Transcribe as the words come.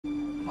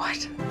What?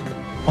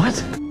 What?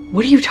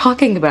 What are you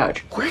talking about?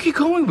 Where are you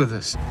going with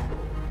this?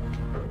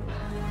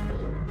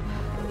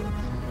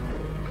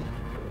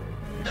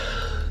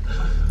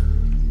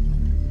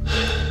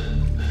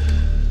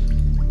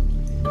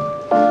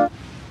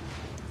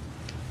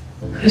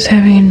 Who's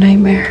having a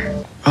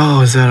nightmare?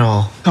 Oh, is that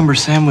all? Cucumber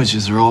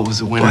sandwiches are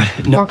always a winner.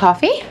 No. More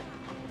coffee?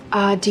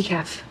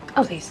 Decaf.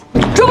 Oh, please.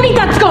 Don't eat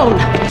that scone!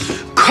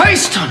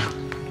 Christ on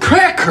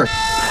cracker!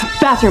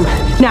 Bathroom,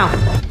 now.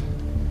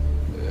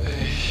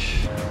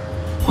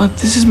 What?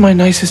 This is my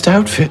nicest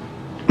outfit.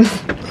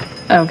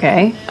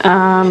 Okay,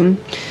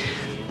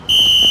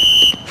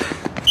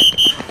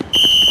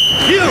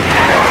 You!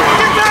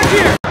 Get back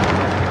here!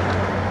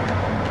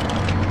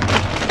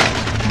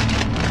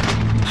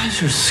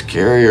 Guys are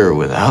scarier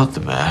without the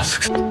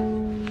masks.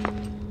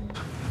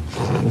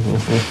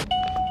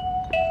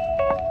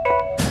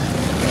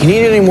 You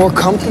need any more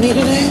company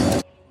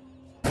today?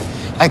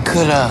 I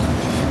could,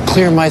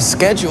 clear my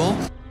schedule.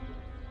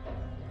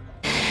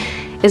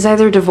 is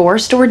either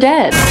divorced or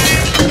dead.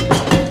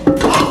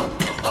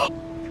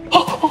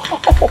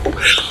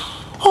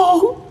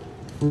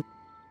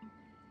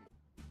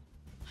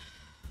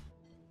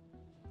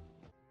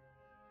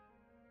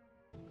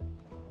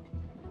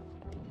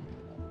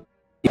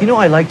 You know,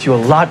 I liked you a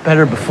lot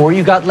better before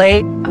you got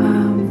laid.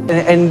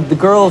 And the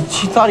girl,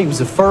 she thought he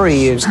was a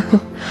furry.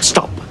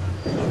 Stop.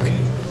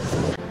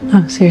 Okay.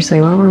 Oh,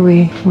 seriously, what were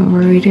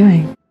we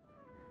doing?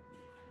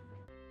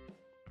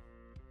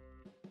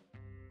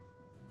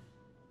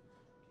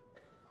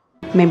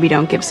 Maybe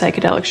don't give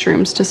psychedelic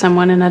shrooms to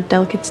someone in a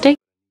delicate state.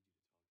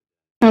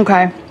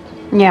 Okay.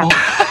 Yeah.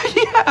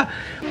 Yeah.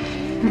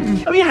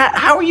 I mean,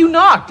 how are you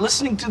not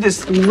listening to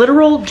this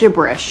Literal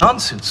gibberish.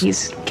 nonsense?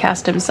 He's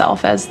cast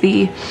himself as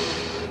the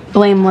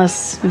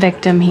blameless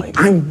victim.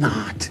 I'm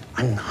not.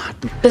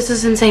 This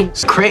is insane.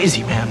 It's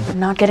crazy, man. I'm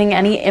not getting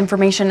any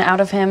information out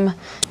of him.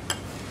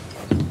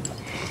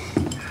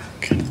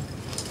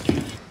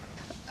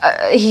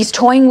 He's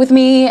toying with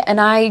me, and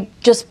I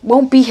just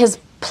won't be his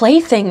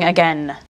plaything again.